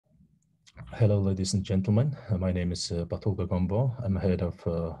Hello, ladies and gentlemen. My name is Batulga Gombo. I'm head of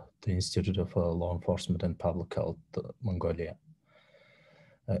the Institute of Law Enforcement and Public Health, Mongolia.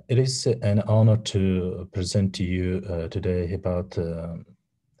 It is an honor to present to you today about the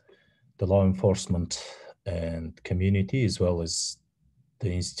law enforcement and community, as well as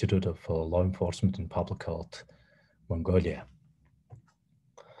the Institute of Law Enforcement and Public Health, Mongolia.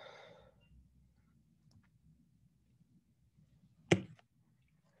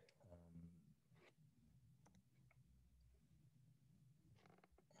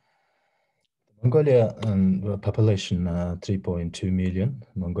 Mongolia population 3.2 million.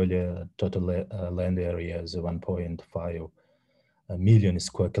 Mongolia total land area is 1.5 million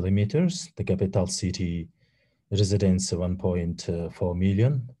square kilometers. The capital city residents 1.4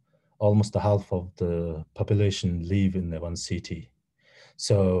 million. Almost half of the population live in the one city.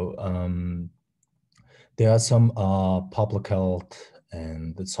 So there are some public health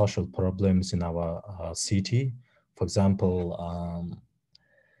and social problems in our city. For example,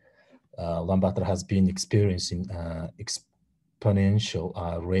 Ulaanbaatar has been experiencing exponential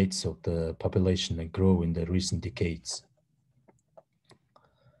rates of the population that grow in the recent decades.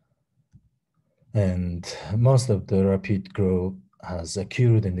 And most of the rapid growth has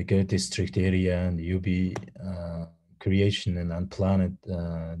occurred in the Gir district area and the UB creation and unplanned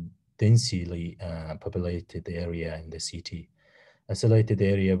densely populated area in the city. Isolated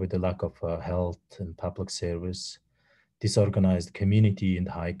area with a lack of health and public service, disorganized community and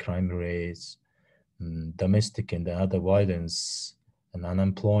high crime rates, domestic and other violence, and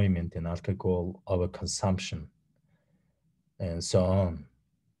unemployment and alcohol overconsumption, and so on.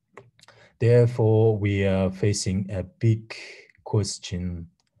 Therefore, we are facing a big question: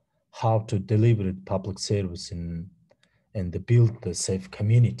 how to deliver public service and build the safe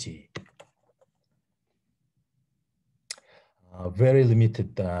community. Very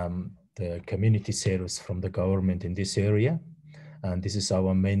limited the community service from the government in this area, and this is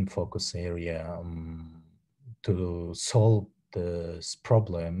our main focus area to solve this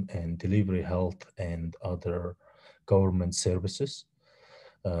problem and deliver health and other government services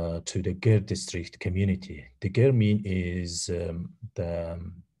to the Gir district community. The Gir mean is the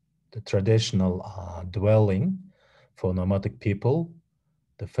traditional dwelling for nomadic people,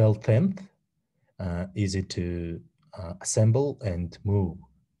 the felt tent, easy to assemble and move.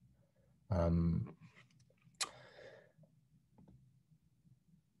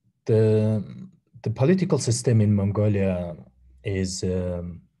 The political system in Mongolia is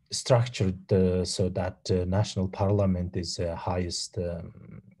structured so that national parliament is highest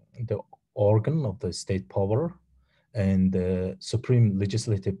the organ of the state power, and the supreme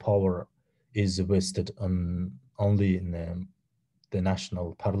legislative power is vested only in the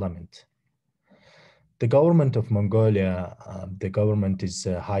national parliament. The government of Mongolia, the government is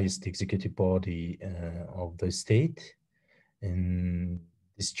the highest executive body of the state, in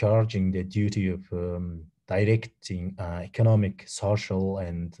discharging the duty of directing economic, social,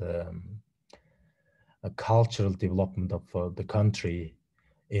 and cultural development of the country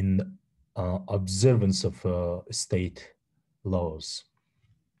in observance of state laws.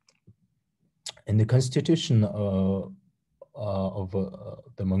 In the constitution of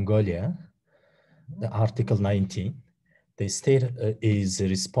the Mongolia, the Article 19, the state is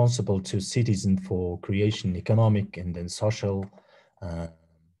responsible to citizens for creation, economic and then social,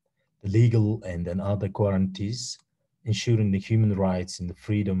 legal and then other guarantees, ensuring the human rights and the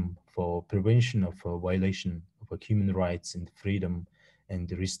freedom for prevention of violation of human rights and freedom, and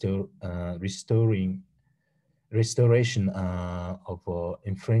the restoration of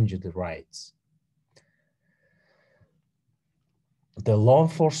infringed rights. The law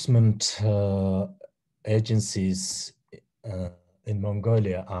enforcement agencies in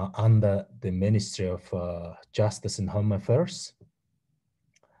Mongolia are under the Ministry of Justice and Home Affairs.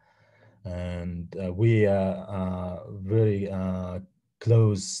 And we are very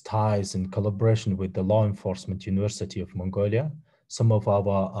close ties and collaboration with the Law Enforcement University of Mongolia. Some of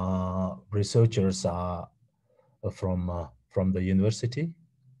our researchers are from the university.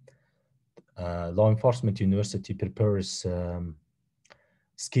 Law Enforcement University prepares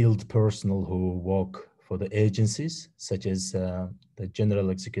skilled personnel who work for the agencies, such as the General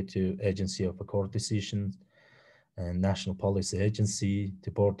Executive Agency of a Court Decision, and National Police Agency,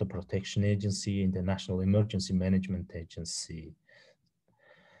 the Border Protection Agency, and the National Emergency Management Agency.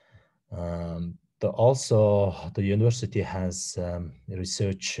 Also, the university has a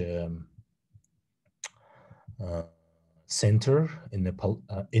research center in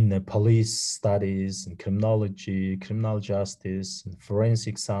the police studies and criminology, criminal justice, and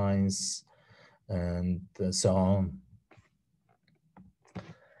forensic science, and so on.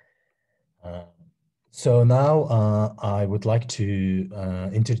 So now I would like to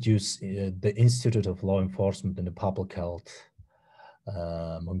introduce the Institute of Law Enforcement and Public Health,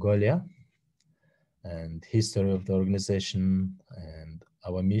 Mongolia, and history of the organization and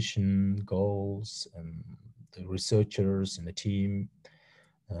our mission, goals, and the researchers and the team,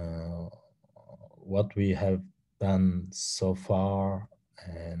 uh, what we have done so far,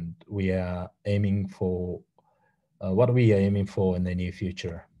 and we are aiming for what we are aiming for in the near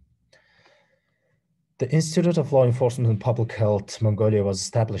future. The Institute of Law Enforcement and Public Health Mongolia was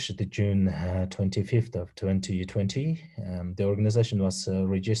established on June 25th of 2020. The organization was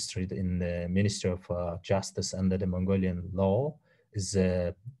registered in the Ministry of Justice under the Mongolian law. Is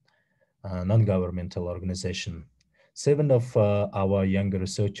a non-governmental organization. 7 of our younger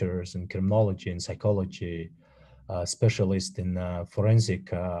researchers in criminology and psychology, specialists in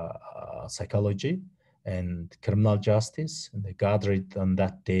forensic psychology and criminal justice, and they gathered on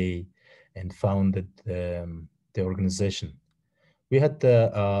that day and founded the organization. We had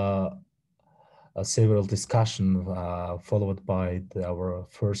several discussions followed by our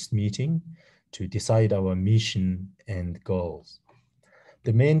first meeting to decide our mission and goals.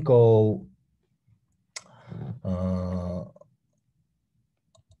 The main goal of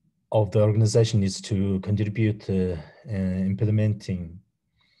the organization is to contribute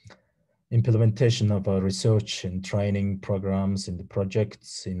implementation of research and training programs in the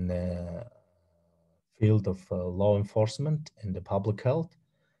projects in the field of law enforcement and the public health,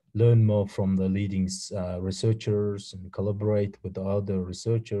 learn more from the leading researchers and collaborate with other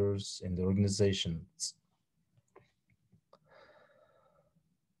researchers in the organizations.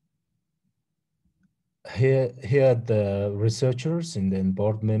 Here are the researchers and then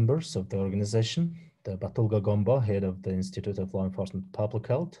board members of the organization. The Batulga Gomba, head of the Institute of Law Enforcement and Public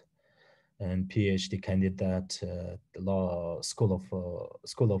Health, and PhD candidate at the School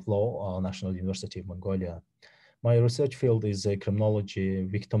of Law, National University of Mongolia. My research field is criminology,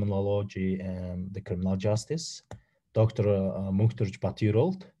 victimology, and the criminal justice. Dr. Mukhtarj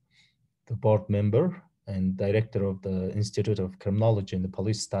Batirold, the board member and director of the Institute of Criminology and the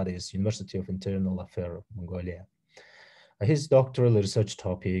Police Studies, University of Internal Affairs of Mongolia. His doctoral research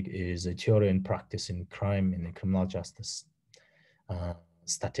topic is a theory and practice in crime and criminal justice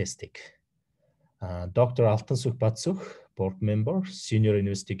statistic. Dr. Altansuk Batsuk, board member, senior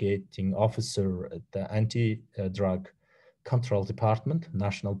investigating officer at the Anti-Drug Control Department,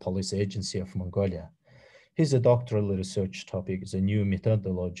 National Police Agency of Mongolia. His doctoral research topic is a new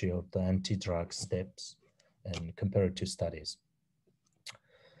methodology of the anti-drug steps and comparative studies.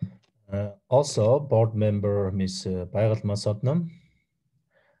 Also, board member Ms. Bayrat Masotnam.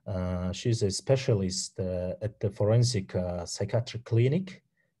 She's a specialist at the Forensic Psychiatric Clinic,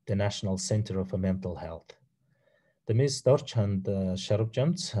 the National Center for Mental Health. The Ms. Dorchand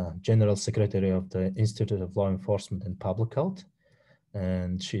Sharupjans, General Secretary of the Institute of Law Enforcement and Public Health,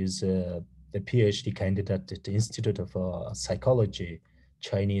 and she's a PhD candidate at the Institute of Psychology,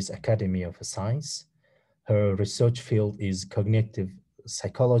 Chinese Academy of Science. Her research field is cognitive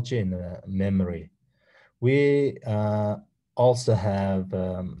psychology and memory. We also have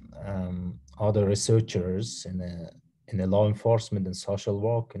other researchers in the law enforcement and social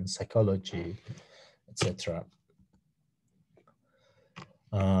work and psychology, etc.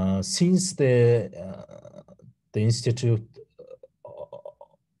 Since the Institute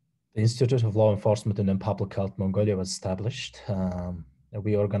of Law Enforcement and Public Health Mongolia was established,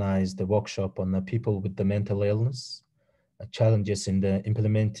 we organized a workshop on the people with the mental illness, challenges in the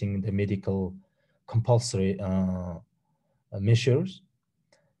implementing the medical compulsory measures.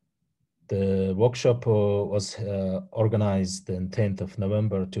 The workshop was organized on 10th of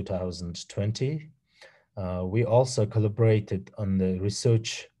November 2020. We also collaborated on the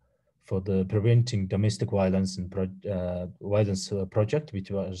research for the Preventing Domestic Violence and Violence project,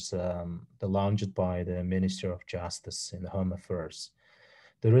 which was launched by the Ministry of Justice and Home Affairs.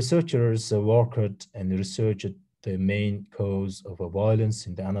 The researchers worked and researched the main cause of violence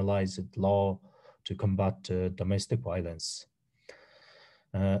and analyzed law to combat domestic violence.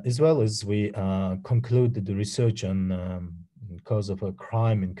 As well as we concluded the research on cause of a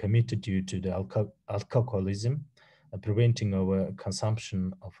crime and committed due to the alcoholism, preventing our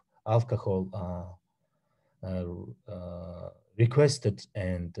consumption of alcohol requested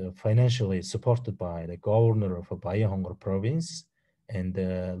and financially supported by the governor of Bayahongor province and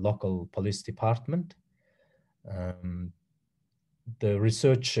the local police department. The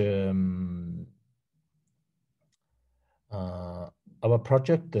research, our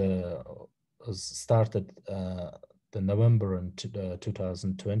project was started the November in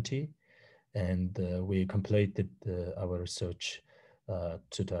 2020, and we completed our research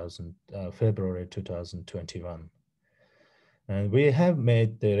February 2021. And we have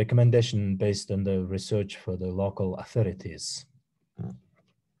made the recommendation based on the research for the local authorities.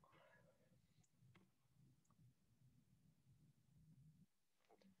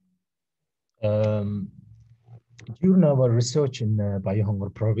 Um, During our research in Bayongur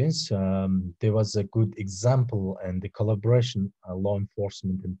province, there was a good example and the collaboration law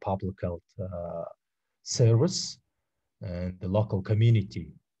enforcement and public health service and the local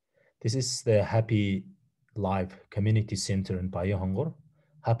community. This is the Happy Life Community Center in Bayongur.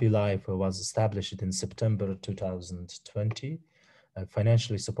 Happy Life was established in September 2020,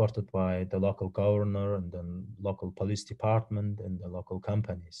 financially supported by the local governor and the local police department and the local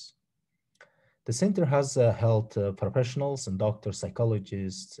companies. The center has health professionals and doctors,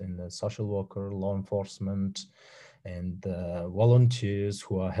 psychologists, and social worker, law enforcement, and volunteers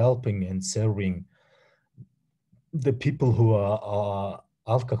who are helping and serving the people who are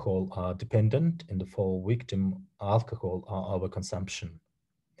alcohol dependent and fall victim alcohol overconsumption.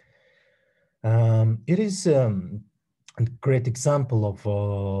 It is a great example of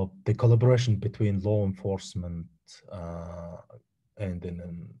the collaboration between law enforcement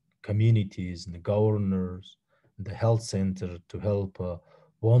and communities and the governors, and the health center to help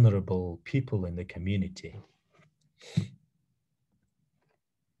vulnerable people in the community.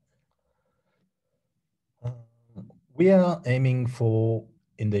 We are aiming for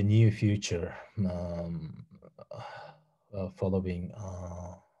in the near future following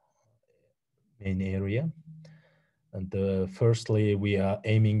main area. And firstly, we are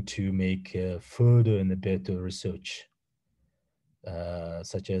aiming to make further and better research,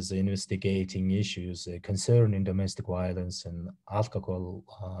 such as investigating issues concerning domestic violence and alcohol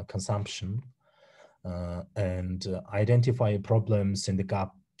consumption, and identify problems and the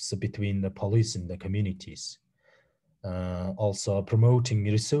gaps between the police and the communities. Also promoting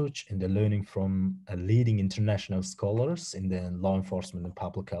research and the learning from leading international scholars in the law enforcement and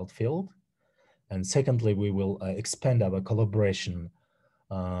public health field. And secondly, we will expand our collaboration,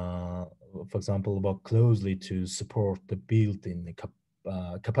 for example, work closely to support the build-in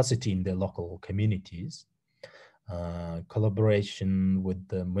capacity in the local communities, collaboration with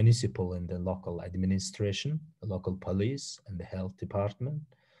the municipal and the local administration, the local police and the health department,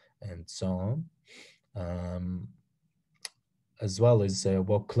 and so on. As well as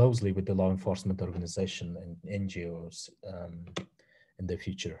work closely with the law enforcement organization and NGOs in the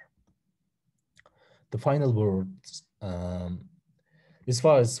future. The final words, as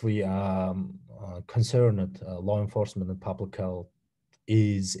far as we are concerned, law enforcement and public health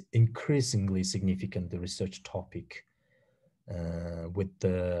is increasingly significant the research topic with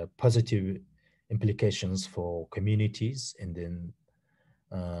the positive implications for communities and then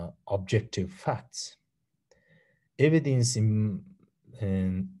objective facts. Evidence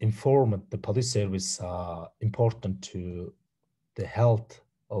informed the police service are important to the health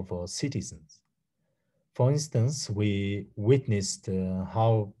of our citizens. For instance, we witnessed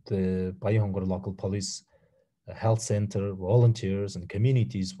how the Bayongur local police health center, volunteers and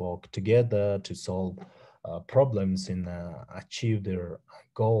communities work together to solve problems and achieve their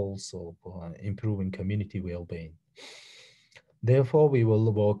goals of improving community well-being. Therefore, we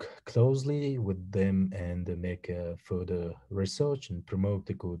will work closely with them and make further research and promote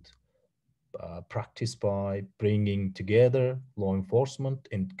the good practice by bringing together law enforcement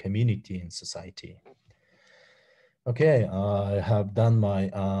and community and society. Okay, I have done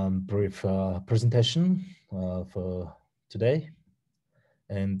my brief presentation for today,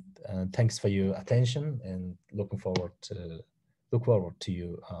 and thanks for your attention. And look forward to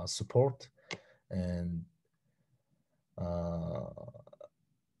your support, and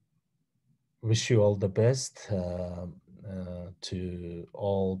wish you all the best to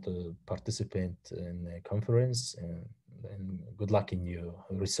all the participants in the conference, and good luck in your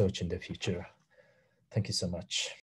research in the future. Thank you so much.